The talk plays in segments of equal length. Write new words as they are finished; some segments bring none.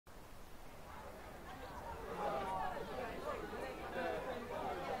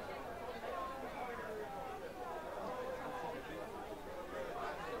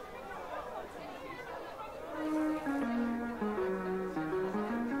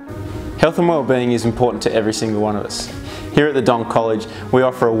Health and wellbeing is important to every single one of us. Here at the Don College, we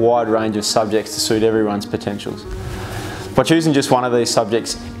offer a wide range of subjects to suit everyone's potentials. By choosing just one of these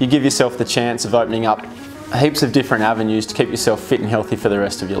subjects, you give yourself the chance of opening up heaps of different avenues to keep yourself fit and healthy for the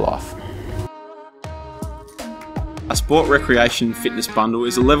rest of your life. A Sport, Recreation and Fitness Bundle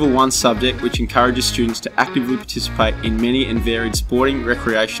is a Level 1 subject which encourages students to actively participate in many and varied sporting,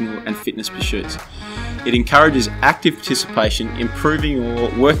 recreational and fitness pursuits. It encourages active participation, improving or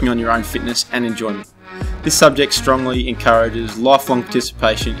working on your own fitness and enjoyment. This subject strongly encourages lifelong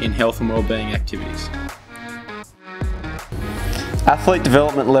participation in health and wellbeing activities. Athlete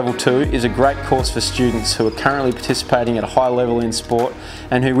Development Level 2 is a great course for students who are currently participating at a high level in sport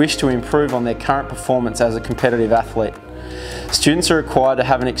and who wish to improve on their current performance as a competitive athlete. Students are required to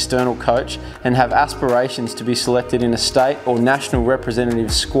have an external coach and have aspirations to be selected in a state or national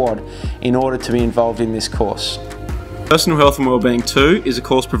representative squad in order to be involved in this course. Personal Health and Wellbeing 2 is a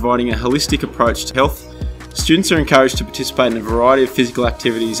course providing a holistic approach to health. Students are encouraged to participate in a variety of physical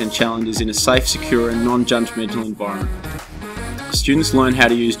activities and challenges in a safe, secure and non-judgmental environment. Students learn how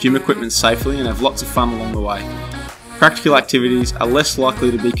to use gym equipment safely and have lots of fun along the way. Practical activities are less likely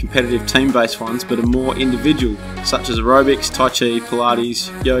to be competitive team-based ones but are more individual, such as aerobics, tai chi,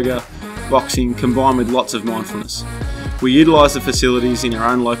 pilates, yoga, boxing, combined with lots of mindfulness. We utilise the facilities in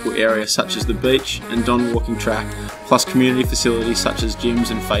our own local area such as the beach and Don walking track, plus community facilities such as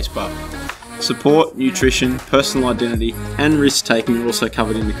gyms and face bar. Support, nutrition, personal identity and risk taking are also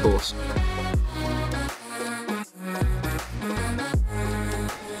covered in the course.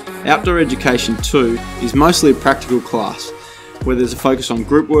 Outdoor Education 2 is mostly a practical class where there's a focus on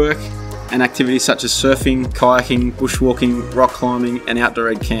group work and activities such as surfing, kayaking, bushwalking, rock climbing and outdoor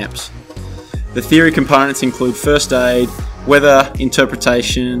ed camps. The theory components include first aid, weather,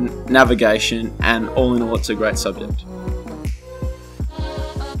 interpretation, navigation and all in all it's a great subject.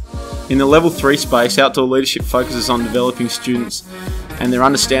 In the Level 3 space, Outdoor Leadership focuses on developing students and their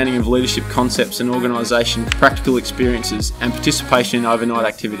understanding of leadership concepts and organisation, practical experiences and participation in overnight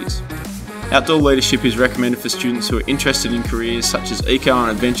activities. Outdoor Leadership is recommended for students who are interested in careers such as eco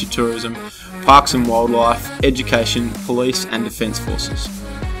and adventure tourism, parks and wildlife, education, police and defence forces.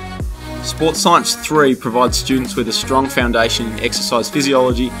 Sports Science 3 provides students with a strong foundation in exercise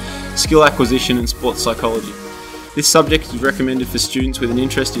physiology, skill acquisition and sports psychology. This subject is recommended for students with an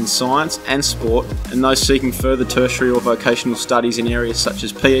interest in science and sport and those seeking further tertiary or vocational studies in areas such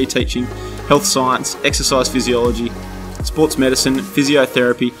as PE teaching, health science, exercise physiology, sports medicine,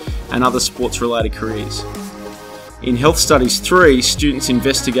 physiotherapy and other sports related careers. In Health Studies 3, students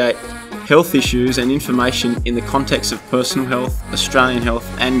investigate health issues and information in the context of personal health, Australian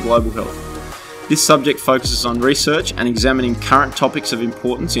health and global health. This subject focuses on research and examining current topics of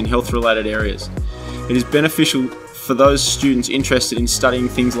importance in health related areas. It is beneficial for those students interested in studying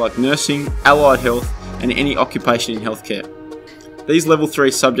things like nursing, allied health and any occupation in healthcare. These Level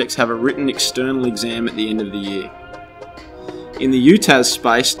 3 subjects have a written external exam at the end of the year. In the UTAS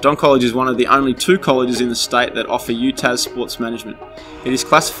space, Don College is one of the only 2 colleges in the state that offer UTAS Sports Management. It is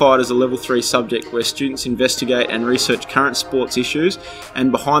classified as a Level 3 subject where students investigate and research current sports issues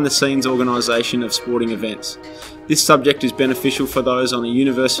and behind the scenes organisation of sporting events. This subject is beneficial for those on a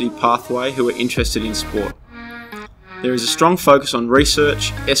university pathway who are interested in sport. There is a strong focus on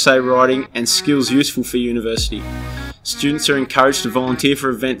research, essay writing and skills useful for university. Students are encouraged to volunteer for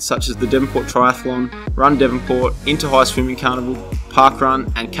events such as the Devonport Triathlon, Run Devonport, Inter-High Swimming Carnival, Park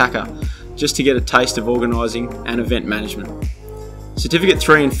Run and KAKA, just to get a taste of organising and event management. Certificate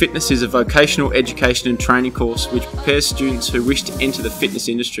 3 in Fitness is a vocational education and training course which prepares students who wish to enter the fitness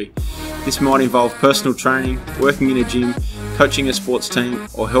industry. This might involve personal training, working in a gym, coaching a sports team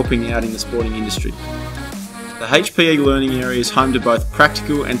or helping out in the sporting industry. The HPE learning area is home to both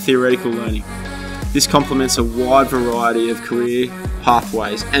practical and theoretical learning. This complements a wide variety of career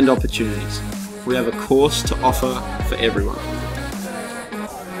pathways and opportunities. We have a course to offer for everyone.